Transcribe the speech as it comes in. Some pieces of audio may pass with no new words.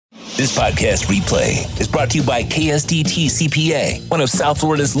This podcast replay is brought to you by KSDT CPA, one of South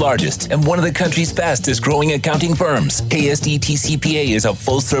Florida's largest and one of the country's fastest growing accounting firms. KSDT CPA is a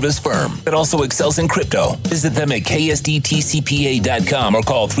full-service firm that also excels in crypto. Visit them at ksdtcpa.com or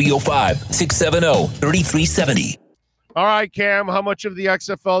call 305-670-3370. All right, Cam, how much of the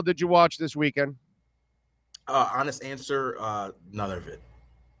XFL did you watch this weekend? Honest answer, none of it.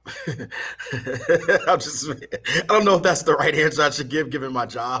 I don't know if that's the right answer I should give given my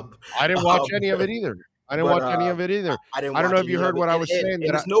job. I didn't watch any of it either. I don't know if you heard what I was saying.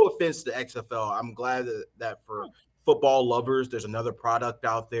 There's no offense to XFL. I'm glad that for football lovers, there's another product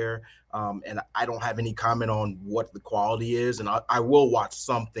out there. And I don't have any comment on what the quality is. And I will watch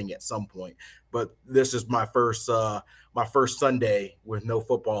something at some point. But this is my first Sunday with no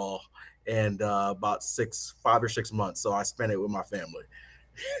football and about 5 or 6 months. So I spent it with my family.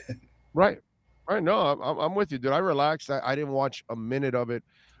 Right. No, I'm with you, dude. I relaxed. I didn't watch a minute of it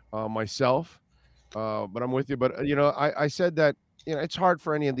myself, but I'm with you. But I said that it's hard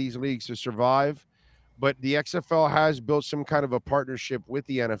for any of these leagues to survive, but the XFL has built some kind of a partnership with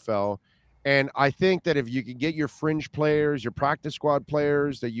the NFL, and I think that if you can get your fringe players, your practice squad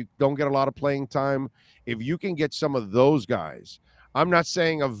players that you don't get a lot of playing time, if you can get some of those guys. I'm not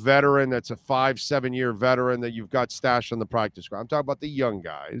saying a veteran that's a 5-7 year veteran that you've got stashed on the practice squad. I'm talking about the young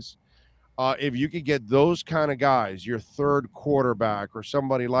guys. If you could get those kind of guys, your third quarterback or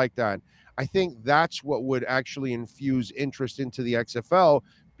somebody like that, I think that's what would actually infuse interest into the XFL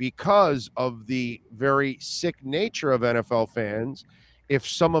because of the very sick nature of NFL fans. If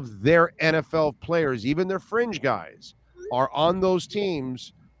some of their NFL players, even their fringe guys, are on those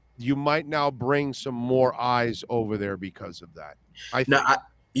teams, you might now bring some more eyes over there because of that. I think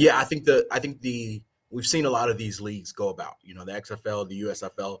we've seen a lot of these leagues go about, the XFL, the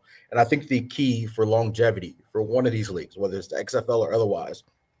USFL, and I think the key for longevity for one of these leagues, whether it's the XFL or otherwise,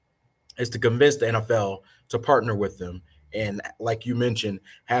 is to convince the NFL to partner with them and, like you mentioned,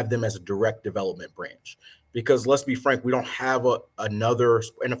 have them as a direct development branch. Because let's be frank, we don't have another,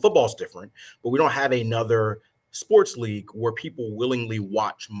 and football's different, but we don't have another sports league where people willingly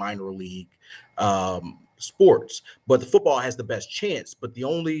watch minor league sports, but the football has the best chance. But the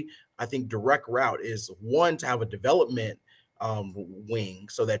only, I think, direct route is one, to have a development wing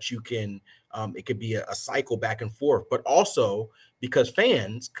so that you can it could be a cycle back and forth, but also because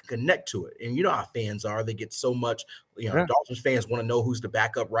fans can connect to it. And you know how fans are, they get so much, Dolphins fans want to know who's the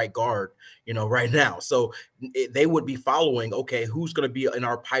backup right guard, right now. So they would be following, okay, who's going to be in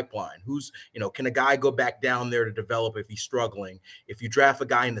our pipeline? Who's, can a guy go back down there to develop if he's struggling? If you draft a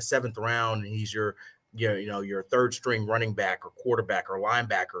guy in the 7th round and he's your third string running back or quarterback or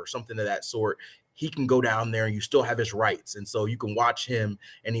linebacker or something of that sort, he can go down there and you still have his rights. And so you can watch him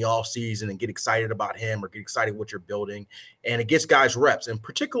in the off season and get excited about him or get excited what you're building. And it gets guys reps. And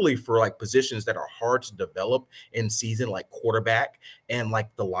particularly for like positions that are hard to develop in season, like quarterback and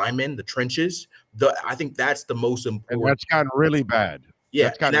like the linemen, the trenches, I think that's the most important. And that's gotten really bad. Yeah,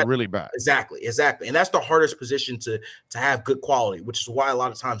 that's gotten really bad. Exactly. And that's the hardest position to have good quality, which is why a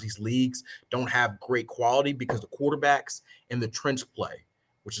lot of times these leagues don't have great quality, because the quarterbacks and the trench play,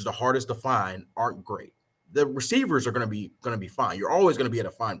 which is the hardest to find, aren't great. The receivers are going to be fine. You're always going to be able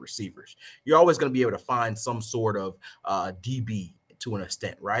to find receivers. You're always going to be able to find some sort of DB to an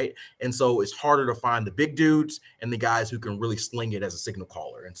extent, right? And so it's harder to find the big dudes and the guys who can really sling it as a signal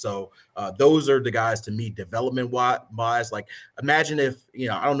caller. And so those are the guys, to me, development wise. Like, imagine if,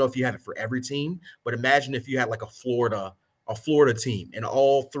 I don't know if you had it for every team, but imagine if you had like a Florida team and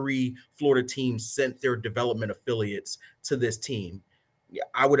all 3 Florida teams sent their development affiliates to this team. Yeah,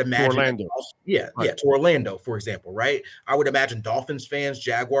 I would imagine Orlando. To Orlando, for example, right? I would imagine Dolphins fans,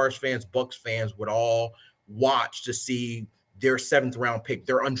 Jaguars fans, Bucks fans would all watch to see their 7th round pick,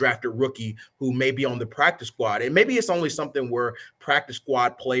 their undrafted rookie who may be on the practice squad. And maybe it's only something where practice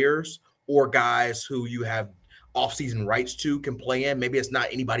squad players or guys who you have offseason rights to can play in. Maybe it's not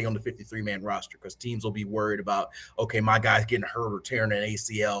anybody on the 53-man roster, because teams will be worried about, okay, my guy's getting hurt or tearing an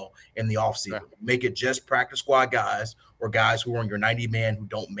ACL in the offseason. Yeah. Make it just practice squad guys or guys who are on your 90-man who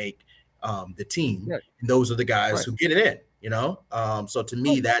don't make the team. Yeah. And those are the guys who get it in, So to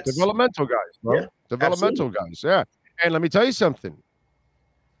me, that's developmental guys, bro. Yeah, developmental guys. Yeah. And let me tell you something.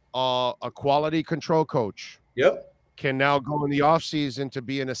 A quality control coach can now go in the offseason to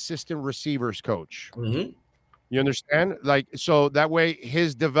be an assistant receivers coach. Mm-hmm. You understand? Like, so that way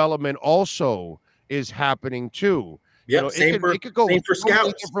his development also is happening too. Yeah, it could go for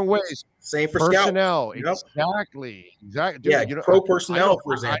scouts. Different ways. Same for personnel. Scouts. Exactly. Dude, yeah, pro personnel,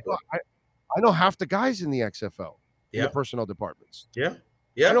 for example. I know half the guys in the XFL in the personnel departments. Yeah.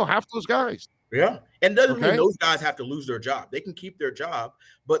 I know half those guys. Yeah, and doesn't mean those guys have to lose their job. They can keep their job,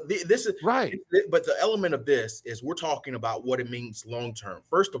 but this is right. But the element of this is we're talking about what it means long term.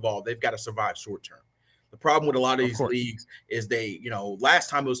 First of all, they've got to survive short term. The problem with a lot of these leagues is they, last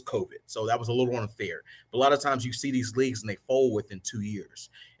time it was COVID, so that was a little unfair. But a lot of times you see these leagues and they fold within 2 years.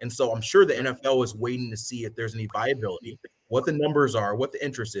 And so I'm sure the NFL is waiting to see if there's any viability, what the numbers are, what the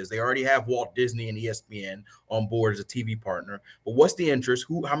interest is. They already have Walt Disney and ESPN on board as a TV partner. But what's the interest?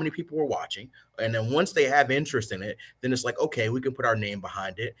 How many people are watching? And then once they have interest in it, then it's like, okay, we can put our name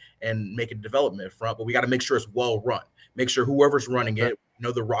behind it and make a development front. But we got to make sure it's well run. Make sure whoever's running it,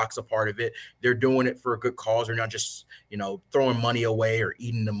 The Rock's a part of it. They're doing it for a good cause. They're not just, throwing money away or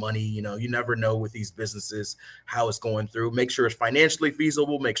eating the money. You never know with these businesses how it's going through. Make sure it's financially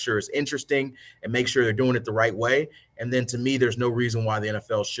feasible, make sure it's interesting, and make sure they're doing it the right way. And then to me, there's no reason why the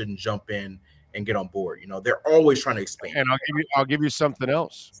NFL shouldn't jump in and get on board. They're always trying to expand. And I'll give you something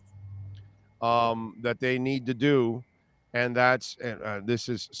else that they need to do. And that's, this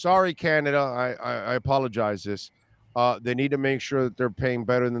is, sorry, Canada, I apologize this. They need to make sure that they're paying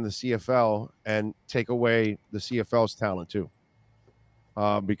better than the CFL and take away the CFL's talent too.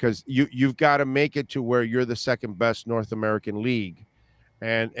 Because you've got to make it to where you're the second best North American league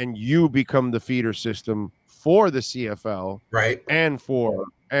and you become the feeder system for the CFL, right? And for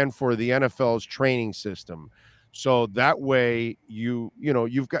the NFL's training system. So that way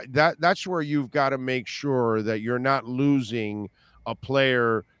you've got that's where you've got to make sure that you're not losing a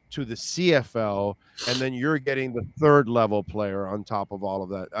player to the CFL, and then you're getting the third level player on top of all of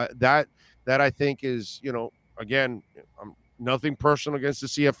that. That I think is, again, nothing personal against the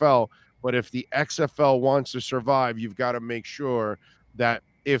CFL, but if the XFL wants to survive, you've got to make sure that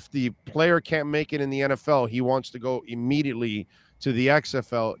if the player can't make it in the NFL, he wants to go immediately to the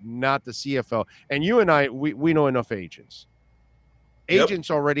XFL, not the CFL. And you and I, we know enough agents. Agents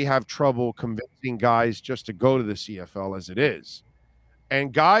already have trouble convincing guys just to go to the CFL as it is.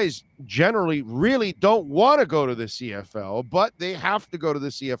 And guys generally really don't want to go to the CFL, but they have to go to the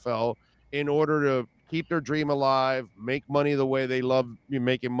CFL in order to keep their dream alive, make money the way they love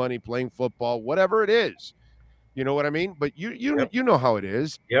making money playing football, whatever it is. You know what I mean? But you know how it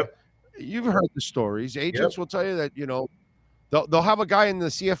is. Yep. You've heard the stories. Agents will tell you that, they'll have a guy in the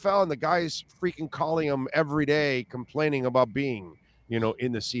CFL and the guy's freaking calling them every day, complaining about being, in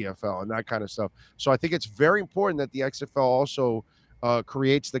the CFL and that kind of stuff. So I think it's very important that the XFL also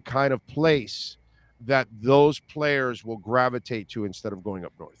creates the kind of place that those players will gravitate to instead of going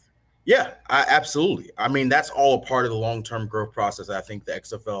up north. Yeah, absolutely. I mean, that's all a part of the long-term growth process. I think the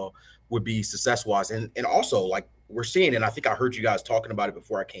XFL would be success-wise. And also, like we're seeing, and I think I heard you guys talking about it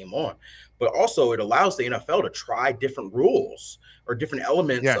before I came on, but also it allows the NFL to try different rules or different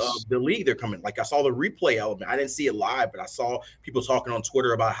elements of the league they're coming. Like I saw the replay element. I didn't see it live, but I saw people talking on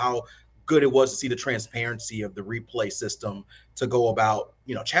Twitter about how good it was to see the transparency of the replay system to go about,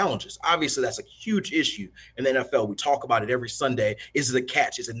 challenges. Obviously, that's a huge issue in the NFL. We talk about it every Sunday. Is it a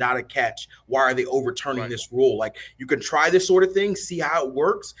catch? Is it not a catch? Why are they overturning this rule? Like, you can try this sort of thing, see how it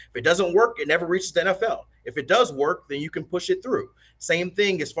works. If it doesn't work, it never reaches the NFL. If it does work, then you can push it through. Same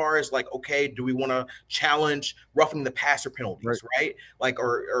thing as far as like, okay, do we want to challenge roughing the passer penalties, right? Like,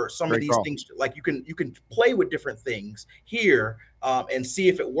 or some of these things, like you can play with different things here and see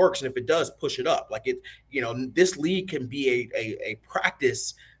if it works. And if it does, push it up. Like this league can be a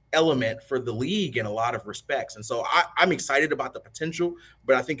practice element for the league in a lot of respects. And so I'm excited about the potential,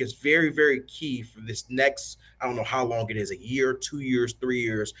 but I think it's very, very key for this next, I don't know how long it is, a year, 2 years, 3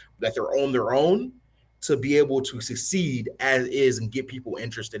 years, that they're on their own to be able to succeed as is and get people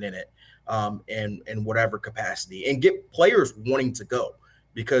interested in it in whatever capacity and get players wanting to go.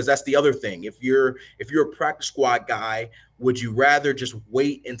 Because that's the other thing. If you're a practice squad guy, would you rather just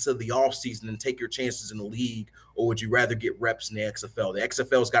wait until the offseason and take your chances in the league, or would you rather get reps in the XFL? The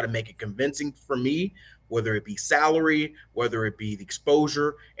XFL's got to make it convincing for me, whether it be salary, whether it be the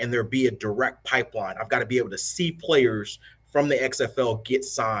exposure, and there be a direct pipeline. I've got to be able to see players from the XFL get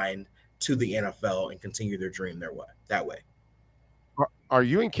signed to the NFL and continue their dream that way. Are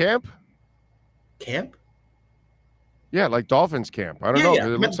you in camp? Camp? Yeah, like Dolphins camp. I don't know. Yeah.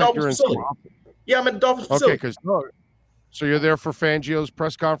 It looks like you're in. Yeah, I'm at the Dolphins facility. Okay, so you're there for Fangio's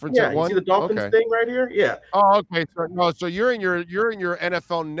press conference at 1? You see the Dolphins thing right here? Yeah. Oh, okay. So you're in your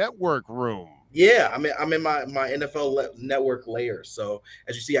NFL Network room. Yeah, I'm in my NFL Network layer. So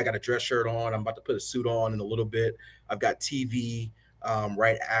as you see, I got a dress shirt on. I'm about to put a suit on in a little bit. I've got TV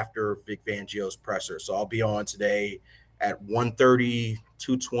right after Vic Fangio's presser. So I'll be on today at 1:30,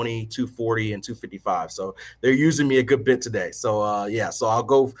 2:20, 2:40, and 2:55. So they're using me a good bit today. So so I'll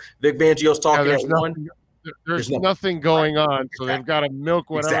go. Vic Fangio's talking at 1. There's nothing going on, so they've got to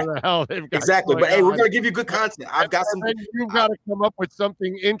milk whatever the hell they've got. Exactly, but hey, we're gonna give you good content. You've got to come up with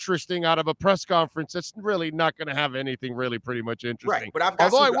something interesting out of a press conference that's really not going to have anything really pretty much interesting. Right,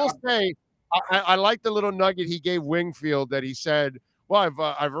 but I will say, I like the little nugget he gave Wingfield that he said, "Well,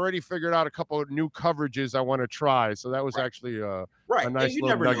 I've already figured out a couple of new coverages I want to try." So that was actually a nice and you little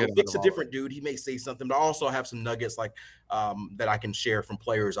never nugget. know. Vic's a different dude. He may say something, but I also have some nuggets like that I can share from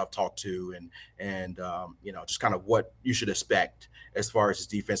players I've talked to, and just kind of what you should expect as far as his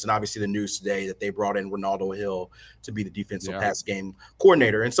defense. And obviously the news today that they brought in Ronaldo Hill to be the defensive pass game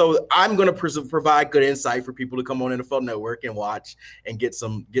coordinator. And so I'm going to provide good insight for people to come on NFL Network and watch and get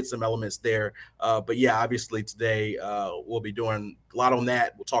some elements there. But yeah, obviously today we'll be doing a lot on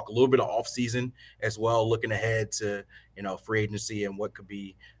that. We'll talk a little bit of off season as well, looking ahead to free agency and what could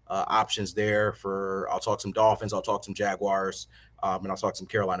be options there I'll talk some Dolphins, I'll talk some Jaguars, and I'll talk some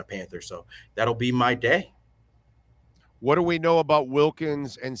Carolina Panthers. So that'll be my day. What do we know about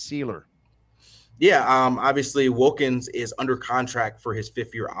Wilkins and Sieler? Yeah, obviously Wilkins is under contract for his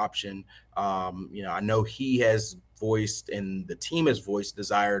 5th-year option. I know he has voiced and the team has voiced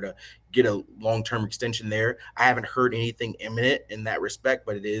desire to get a long-term extension there. I haven't heard anything imminent in that respect,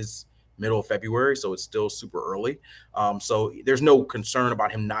 but it is middle of February, so it's still super early. So there's no concern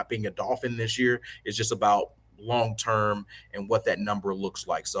about him not being a Dolphin this year. It's just about long-term and what that number looks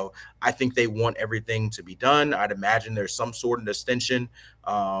like. So I think they want everything to be done. I'd imagine there's some sort of extension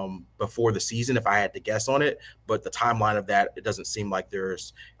before the season if I had to guess on it, but the timeline of that, it doesn't seem like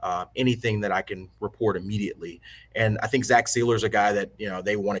there's anything that I can report immediately. And I think Zach Sieler's a guy that,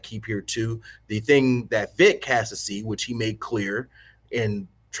 they want to keep here too. The thing that Vic has to see, which he made clear in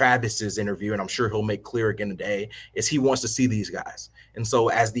Travis's interview, and I'm sure he'll make clear again today, is he wants to see these guys. And so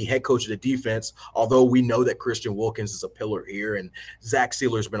as the head coach of the defense, although we know that Christian Wilkins is a pillar here and Zach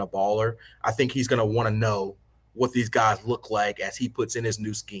Sieler's been a baller, I think he's going to want to know what these guys look like as he puts in his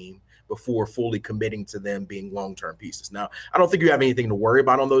new scheme before fully committing to them being long-term pieces. Now, I don't think you have anything to worry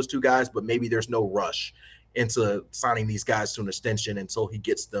about on those two guys, but maybe there's no rush into signing these guys to an extension until he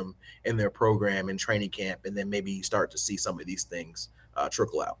gets them in their program in training camp, and then maybe you start to see some of these things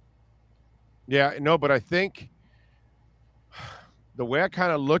trickle out. Yeah, no, but I think the way I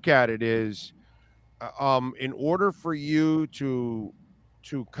kind of look at it is in order for you to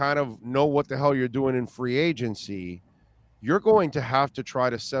kind of know what the hell you're doing in free agency, you're going to have to try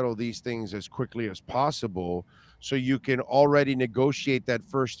to settle these things as quickly as possible so you can already negotiate that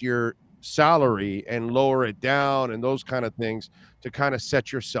first year salary and lower it down and those kind of things to kind of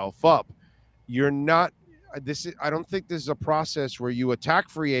set yourself up. I don't think this is a process where you attack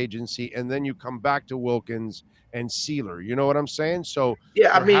free agency and then you come back to Wilkins and Sieler. You know what I'm saying? So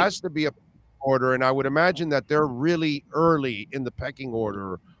there has to be a order, and I would imagine that they're really early in the pecking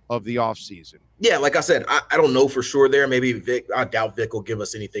order of the offseason. Yeah, like I said, I don't know for sure there. Maybe Vic, I doubt Vic will give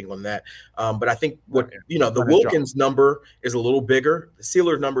us anything on that. But I think the Wilkins number is a little bigger. The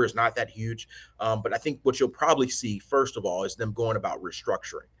Sieler number is not that huge. But I think what you'll probably see, first of all, is them going about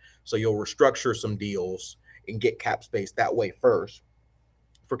restructuring. So you'll restructure some deals and get cap space that way first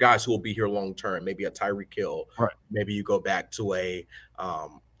for guys who will be here long term. Maybe a Tyreek Hill. Right. Maybe you go back to a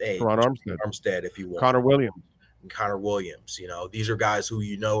Ron Armstead if you want. Connor Williams. These are guys who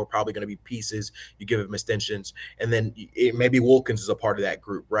are probably going to be pieces. You give them extensions, and then maybe Wilkins is a part of that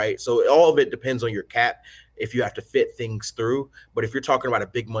group, right? So all of it depends on your cap if you have to fit things through. But if you're talking about a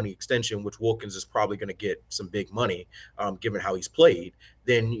big money extension, which Wilkins is probably going to get some big money, given how he's played,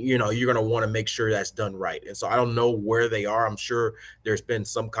 then you're going to want to make sure that's done right. And so I don't know where they are. I'm sure there's been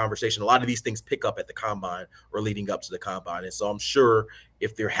some conversation. A lot of these things pick up at the combine or leading up to the combine. And so I'm sure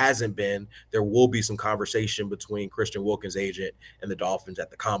if there hasn't been, there will be some conversation between Christian Wilkins' agent and the Dolphins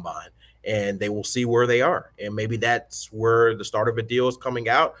at the combine, and they will see where they are. And maybe that's where the start of a deal is coming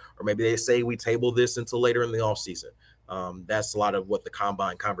out, or maybe they say we table this until later in the offseason. That's a lot of what the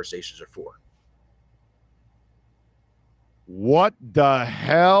combine conversations are for. What the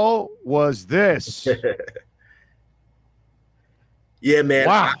hell was this? Yeah, man.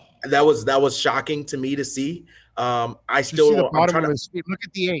 Wow. That was shocking to me to see. I still see the bottom of his feet. Look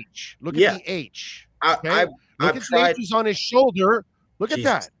at the H. Look at the H. Okay? Look at the H is on his shoulder. Look at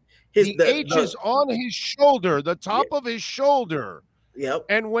that. The H is on his shoulder, the top of his shoulder. Yep.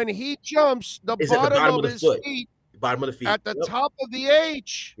 And when he jumps, the bottom of his feet, bottom of the feet at the top of the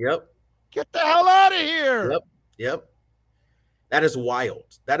H. Yep. Get the hell out of here. Yep. That is wild.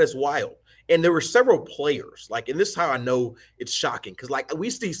 And there were several players, and this is how I know it's shocking, because we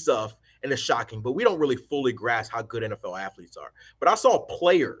see stuff and it's shocking, but we don't really fully grasp how good NFL athletes are. But I saw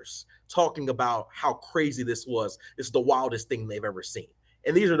players talking about how crazy this was. It's the wildest thing they've ever seen.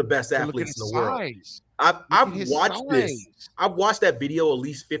 And these are the best Look at athletes his in the world. size. I've watched this. I've watched that video at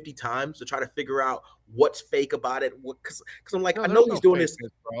least 50 times to try to figure out what's fake about it. Because I'm like, I know he's doing this,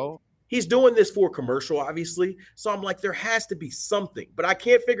 bro. He's doing this for a commercial, obviously. So I'm like, there has to be something, but I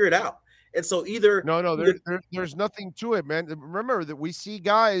can't figure it out. And so either there's nothing to it, man. Remember that we see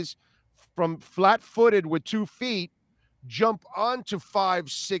guys from flat-footed with 2 feet jump onto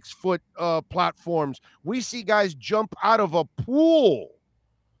 5-6 foot platforms. We see guys jump out of a pool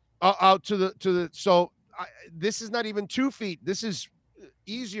out to the. So this is not even 2 feet. This is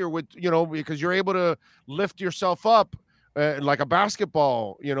easier with because you're able to lift yourself up. Like a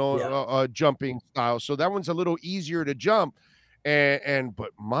basketball, jumping style. So that one's a little easier to jump. But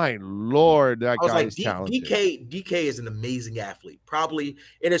my Lord, that guy is talented. DK is an amazing athlete, probably,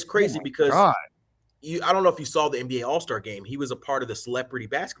 and it's crazy because I don't know if you saw the NBA All-Star game. He was a part of the celebrity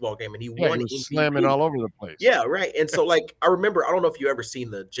basketball game, and he won. He was slamming all over the place. Yeah, right. And so, like, I remember, I don't know if you ever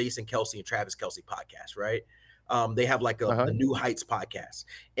seen the Jason Kelce and Travis Kelce podcast, right? They have like a New Heights podcast,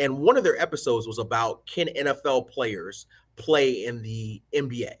 and one of their episodes was about can NFL players play in the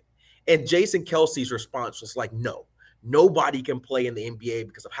NBA, and Jason Kelce's response was like, no, nobody can play in the NBA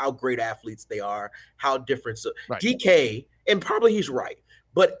because of how great athletes they are, how different. So DK, and probably he's right,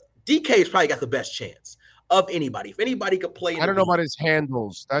 but DK's probably got the best chance of anybody. If anybody could play, I don't know about his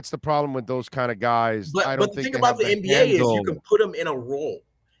handles. That's the problem with those kind of guys. But the thing about the NBA is you can put him in a role.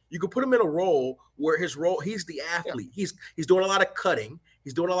 You can put him in a role where he's the athlete. Yeah. He's doing a lot of cutting.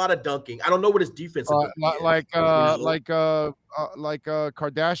 He's doing a lot of dunking. I don't know what his defense is. Like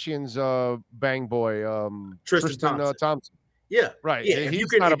Kardashian's bang boy, Tristan Thompson. Yeah, right. Yeah, he's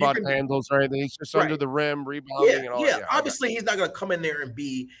not about handles or anything. He's just under the rim, rebounding, and all. Yeah, obviously he's not going to come in there and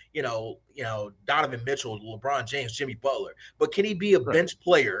be, Donovan Mitchell, LeBron James, Jimmy Butler. But can he be a bench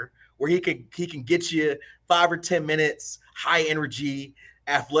player where he can get you 5 or 10 minutes, high energy,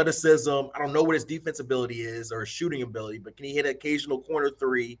 athleticism? I don't know what his defense ability is or shooting ability, but can he hit an occasional corner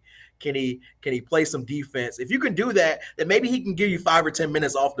three? Can he play some defense? If you can do that, then maybe he can give you 5 or 10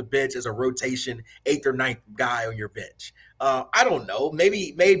 minutes off the bench as a rotation 8th or 9th guy on your bench. I don't know,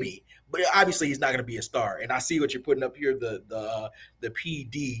 maybe, but obviously he's not going to be a star. And I see what you're putting up here, the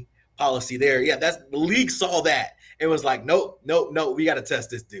PD policy there. Yeah, that's the league saw that and was like, nope, we got to test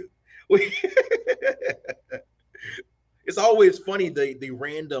this dude. It's always funny the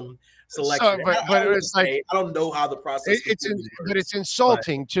random selection. But it's like I don't know how the process. But it's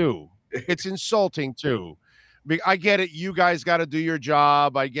insulting too. It's insulting too. I get it. You guys got to do your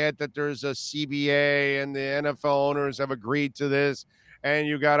job. I get that there's a CBA and the NFL owners have agreed to this, and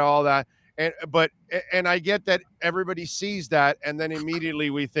you got all that. And I get that everybody sees that, and then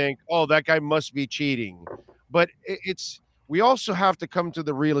immediately we think, oh, that guy must be cheating. But we also have to come to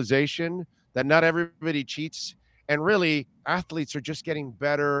the realization that not everybody cheats. And really, athletes are just getting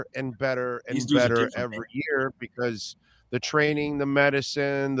better and better and better every year because the training, the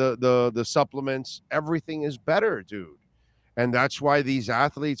medicine, the supplements, everything is better, dude. And that's why these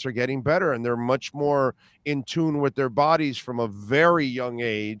athletes are getting better, and they're much more in tune with their bodies from a very young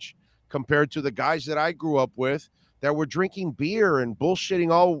age compared to the guys that I grew up with that were drinking beer and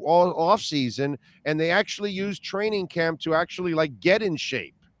bullshitting all off season, and they actually used training camp to actually like get in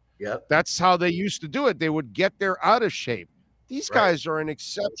shape. Yep. That's how they used to do it. They would get there out of shape. These guys are in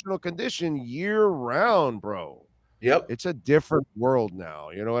exceptional condition year round, bro. Yep. It's a different world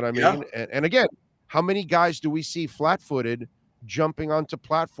now. You know what I mean? Yeah. And again, how many guys do we see flat-footed jumping onto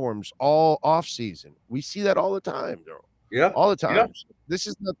platforms all off season? We see that all the time, bro. Yeah. All the time. Yeah. This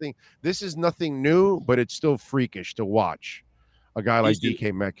is nothing new, but it's still freakish to watch a guy like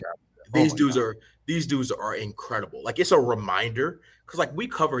DK Metcalf. These dudes are incredible. Like, it's a reminder because like we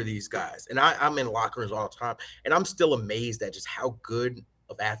cover these guys and I'm in locker rooms all the time and I'm still amazed at just how good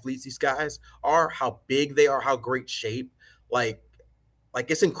of athletes these guys are, how big they are, how great shape. Like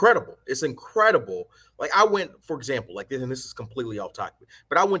it's incredible. It's incredible. Like I went, for example, like this, and this is completely off topic,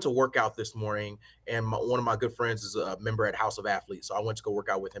 but I went to work out this morning and one of my good friends is a member at House of Athletes. So I went to go work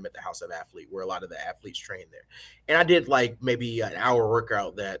out with him at the House of Athlete where a lot of the athletes train there. And I did like maybe an hour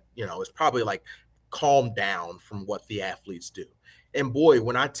workout that, is probably like calmed down from what the athletes do. And boy,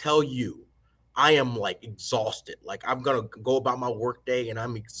 when I tell you, I am like exhausted. Like I'm going to go about my work day and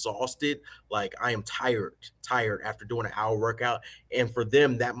I'm exhausted. Like I am tired after doing an hour workout. And for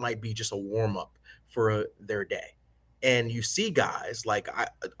them, that might be just a warm up for their day. And you see guys like I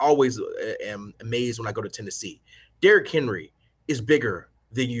always am amazed when I go to Tennessee. Derrick Henry is bigger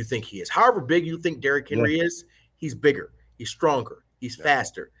than you think he is. However big you think Derrick Henry is, he's bigger, he's stronger, he's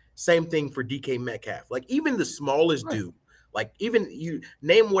faster. Same thing for DK Metcalf. Like even the smallest dude, like even you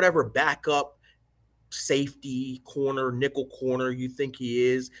name whatever backup safety corner, nickel corner you think he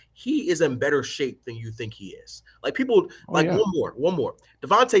is in better shape than you think he is. Like people, Yeah. one more.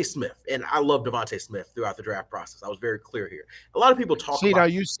 Devontae Smith, and I love Devontae Smith throughout the draft process. I was very clear here. A lot of people talk about. Now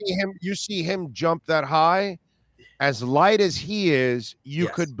you see him jump that high, as light as he is, you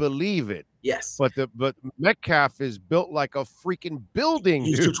could believe it. Yes. But Metcalf is built like a freaking building.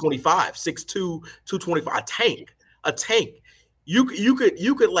 He's 225, 6'2", 225, a tank.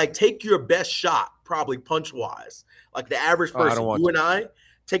 You could like take your best shot, probably punch wise, like the average person. You and I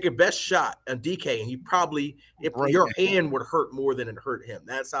take your best shot on DK, and he probably your hand would hurt more than it hurt him.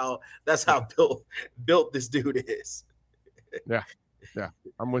 That's how built this dude is. Yeah,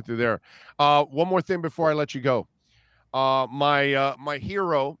 I'm with you there. One more thing before I let you go. My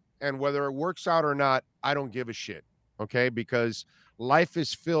hero, and whether it works out or not, I don't give a shit. Okay, because life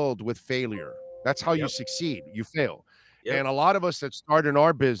is filled with failure. That's how you succeed. You fail. Yep. And a lot of us that start in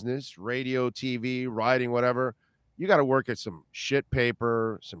our business, radio, TV, writing, whatever, you got to work at some shit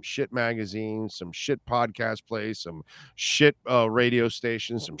paper, some shit magazines, some shit podcast place, some shit radio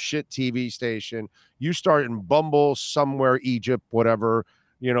station, some shit TV station. You start in Bumble, somewhere, Egypt, whatever,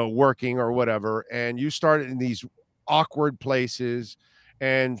 working or whatever. And you start in these awkward places,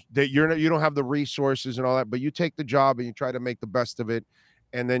 and that you don't have the resources and all that, but you take the job and you try to make the best of it.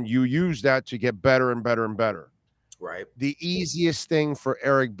 And then you use that to get better and better and better. Right. The easiest thing for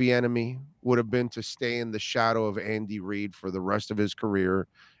Eric Bieniemy would have been to stay in the shadow of Andy Reid for the rest of his career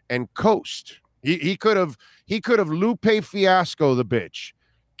and coast. He could have Lupe Fiasco the bitch.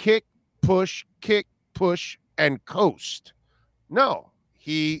 Kick, push, and coast. No.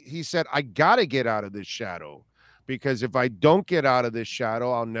 He said, I gotta get out of this shadow, because if I don't get out of this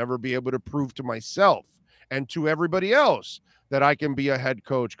shadow, I'll never be able to prove to myself and to everybody else that I can be a head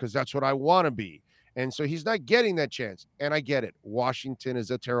coach, because that's what I want to be. And so he's not getting that chance. And I get it. Washington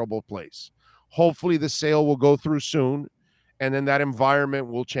is a terrible place. Hopefully the sale will go through soon, and then that environment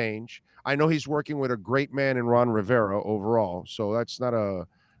will change. I know he's working with a great man in Ron Rivera overall, so that's not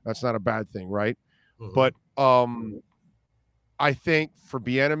a bad thing, right? Mm-hmm. But I think for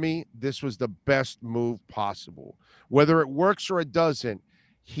Bieniemy, this was the best move possible. Whether it works or it doesn't,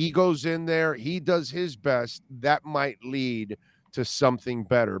 he goes in there, he does his best. That might lead to something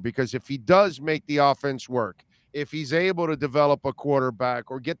better, because if he does make the offense work, if he's able to develop a quarterback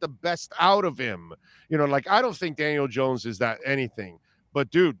or get the best out of him, like, I don't think Daniel Jones is that anything, but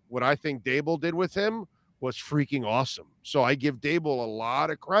dude, what I think Dable did with him was freaking awesome. So I give Dable a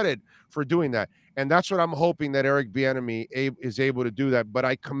lot of credit for doing that. And that's what I'm hoping, that Eric Bieniemy is able to do that. But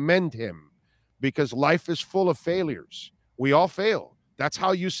I commend him, because life is full of failures. We all fail. That's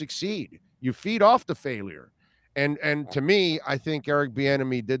how you succeed. You feed off the failure. And to me, I think Eric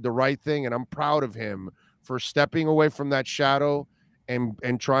Bieniemy did the right thing, and I'm proud of him for stepping away from that shadow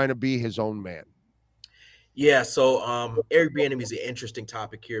and trying to be his own man. Yeah, so Eric Bieniemy is an interesting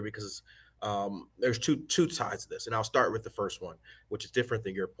topic here, because there's two sides to this, and I'll start with the first one, which is different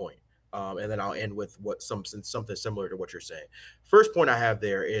than your point, and then I'll end with something similar to what you're saying. First point I have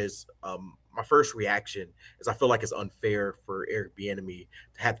there is my first reaction is I feel like it's unfair for Eric Bieniemy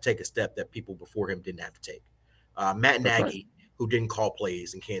to have to take a step that people before him didn't have to take. Matt Nagy, who didn't call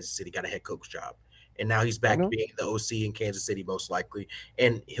plays in Kansas City, got a head coach job. And now he's back being the OC in Kansas City, most likely.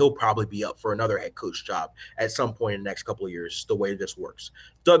 And he'll probably be up for another head coach job at some point in the next couple of years, the way this works.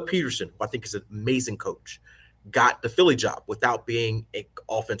 Doug Peterson, who I think is an amazing coach, got the Philly job without being an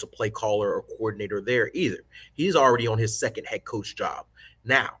offensive play caller or coordinator there either. He's already on his second head coach job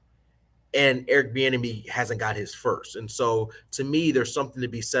now. And Eric Bieniemy hasn't got his first. And so to me, there's something to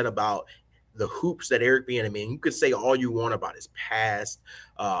be said about the hoops that Eric Bieniemy, and you could say all you want about his past,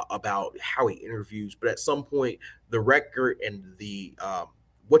 about how he interviews, but at some point, the record and the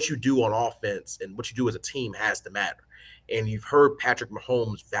what you do on offense and what you do as a team has to matter. And you've heard Patrick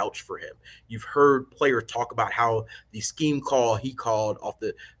Mahomes vouch for him. You've heard players talk about how the scheme call he called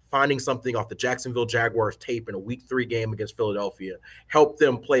finding something off the Jacksonville Jaguars tape in a Week 3 game against Philadelphia helped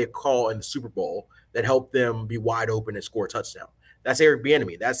them play a call in the Super Bowl that helped them be wide open and score a touchdown. That's Eric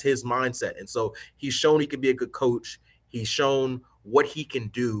Bieniemy. That's his mindset. And so he's shown he can be a good coach. He's shown what he can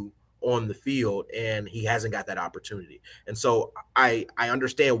do on the field, and he hasn't got that opportunity. And so I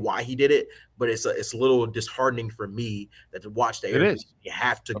understand why he did it, but it's a little disheartening for me that to watch that. It is. You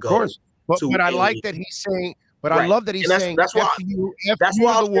have to of go. Course. But I like that he's saying. But right. I love that he's saying. That's why. That's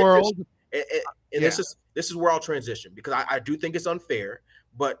why the world. And this is where I'll transition, because I do think it's unfair.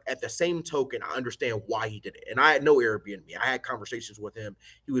 But at the same token, I understand why he did it. And I know Eric Bieniemy. I had conversations with him.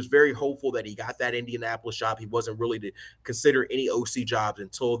 He was very hopeful that he got that Indianapolis job. He wasn't really to consider any OC jobs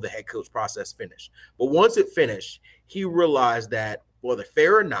until the head coach process finished. But once it finished, he realized that, whether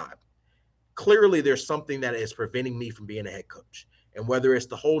fair or not, clearly there's something that is preventing me from being a head coach. And whether it's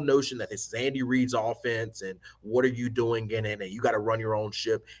the whole notion that this is Andy Reid's offense and what are you doing in it and you got to run your own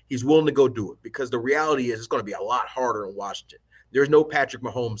ship, he's willing to go do it, because the reality is it's going to be a lot harder in Washington. There's no Patrick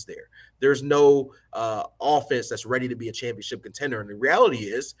Mahomes there. There's no offense that's ready to be a championship contender. And the reality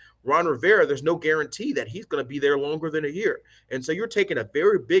is, Ron Rivera, there's no guarantee that he's going to be there longer than a year. And so you're taking a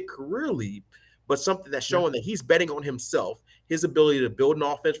very big career leap, but something that's showing that he's betting on himself, his ability to build an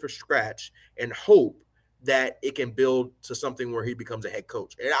offense from scratch and hope that it can build to something where he becomes a head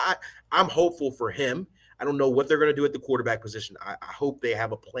coach. And I'm hopeful for him. I don't know what they're going to do at the quarterback position. I hope they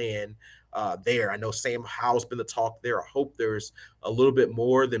have a plan there. I know Sam Howell's been the talk there. I hope there's a little bit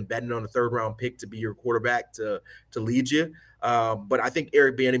more than betting on a third-round pick to be your quarterback to lead you. But I think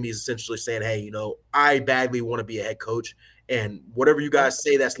Eric Bieniemy is essentially saying, hey, you know, I badly want to be a head coach, and whatever you guys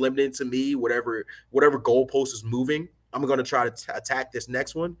say that's limited to me, whatever goalpost is moving, I'm going to try to attack this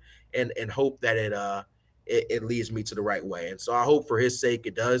next one and hope that it leads me to the right way. And so I hope for his sake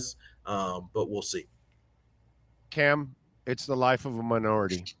it does, but we'll see. Cam, it's the life of a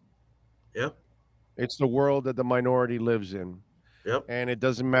minority. Yep. It's the world that the minority lives in. Yep. And it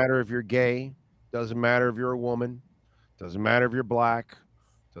doesn't matter if you're gay, doesn't matter if you're a woman, doesn't matter if you're black,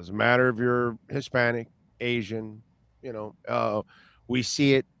 doesn't matter if you're Hispanic, Asian, you know, we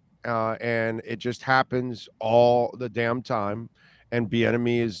see it, and it just happens all the damn time. And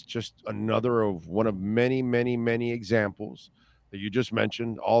Bieniemy is just another of one of many, many, many examples that you just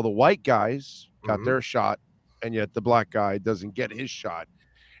mentioned. All the white guys got their shot, and yet the black guy doesn't get his shot.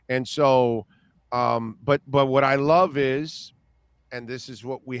 And so, but what I love is, and this is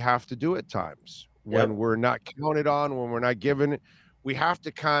what we have to do at times when we're not counted on, when we're not given it, we have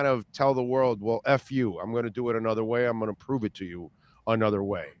to kind of tell the world, well, F you, I'm going to do it another way. I'm going to prove it to you another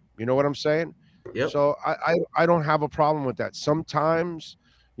way. You know what I'm saying? Yep. So I don't have a problem with that. Sometimes,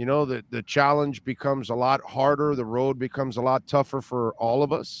 you know, the challenge becomes a lot harder. The road becomes a lot tougher for all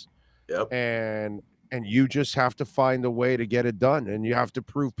of us. Yep. And you just have to find a way to get it done, and you have to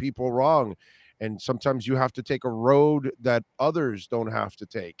prove people wrong. And sometimes you have to take a road that others don't have to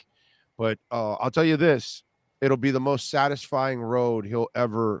take. But I'll tell you this, it'll be the most satisfying road he'll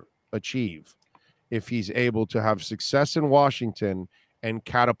ever achieve if he's able to have success in Washington and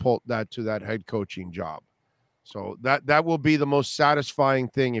catapult that to that head coaching job. So that will be the most satisfying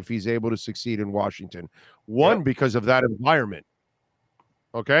thing if he's able to succeed in Washington. One, because of that environment.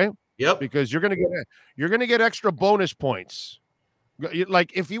 Okay? Yep. Because you're gonna get extra bonus points.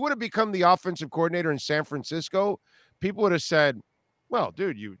 Like if he would have become the offensive coordinator in San Francisco, people would have said, well,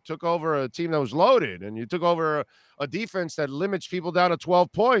 dude, you took over a team that was loaded, and you took over a defense that limits people down to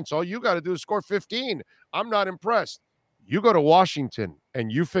 12 points. All you got to do is score 15. I'm not impressed. You go to Washington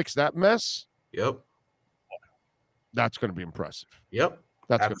and you fix that mess. Yep. That's going to be impressive. Yep.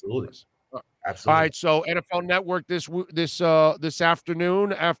 That's absolutely. Absolutely. All right. So NFL Network this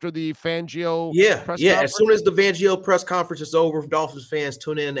afternoon after the Fangio press conference. As soon as the Fangio press conference is over, Dolphins fans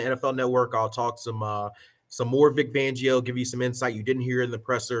tune in to NFL Network. I'll talk some more Vic Fangio, give you some insight you didn't hear in the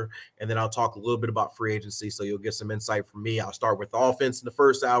presser, and then I'll talk a little bit about free agency, so you'll get some insight from me. I'll start with offense in the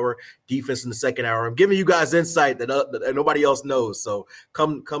first hour, defense in the second hour. I'm giving you guys insight that nobody else knows, so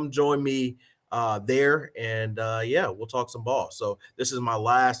come join me there, and we'll talk some ball. So this is my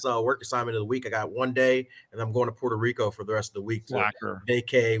last work assignment of the week. I got one day, and I'm going to Puerto Rico for the rest of the week to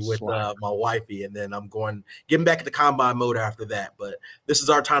vacay with my wifey, and then I'm getting back into combine mode after that. But this is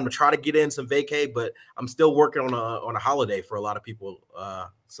our time to try to get in some vacay, but I'm still working on a holiday for a lot of people.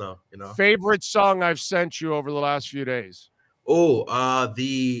 So you know, favorite song I've sent you over the last few days.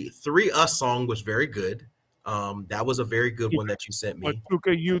 The 3 Us song was very good. That was a very good one that you sent me.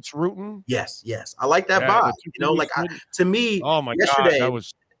 Tuka Utes Rootin'? Yes. I like that vibe. You know, like to me, oh my yesterday, God, that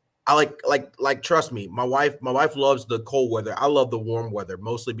was I like trust me, my wife loves the cold weather. I love the warm weather,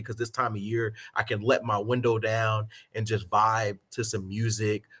 mostly because this time of year I can let my window down and just vibe to some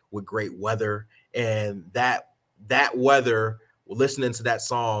music with great weather. And that weather, listening to that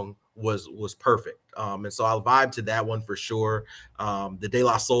song was perfect. And so I'll vibe to that one for sure. The De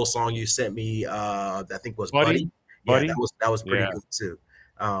La Soul song you sent me, I think was Buddy. Yeah, that was pretty good too.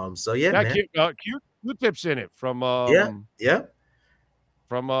 So yeah, man. Q-Tip's in it from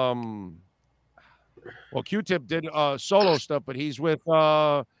From Q-Tip did solo stuff, but he's with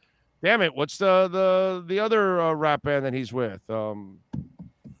damn it, what's the other rap band that he's with?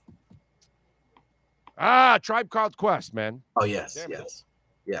 Tribe Called Quest, man. Oh yes.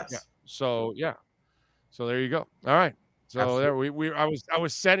 Yeah. So there you go. All right. So absolutely. There I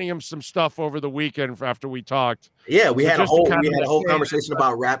was sending him some stuff over the weekend after we talked. Yeah, we had a whole conversation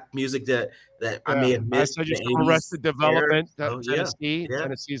about rap music that I may have missed. I just Arrested Development, Tennessee. Yeah.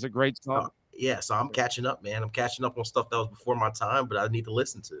 Tennessee's a great song. Yeah, so I'm catching up, man. I'm catching up on stuff that was before my time, but I need to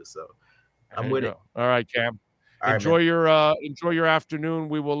listen to. So I'm with it. All right, Cam. All right, enjoy man. Enjoy your afternoon.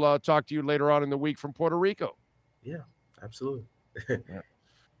 We will talk to you later on in the week from Puerto Rico. Yeah, absolutely. Yeah.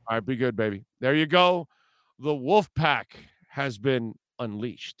 All right, be good, baby. There you go. The Wolf Pack has been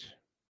unleashed.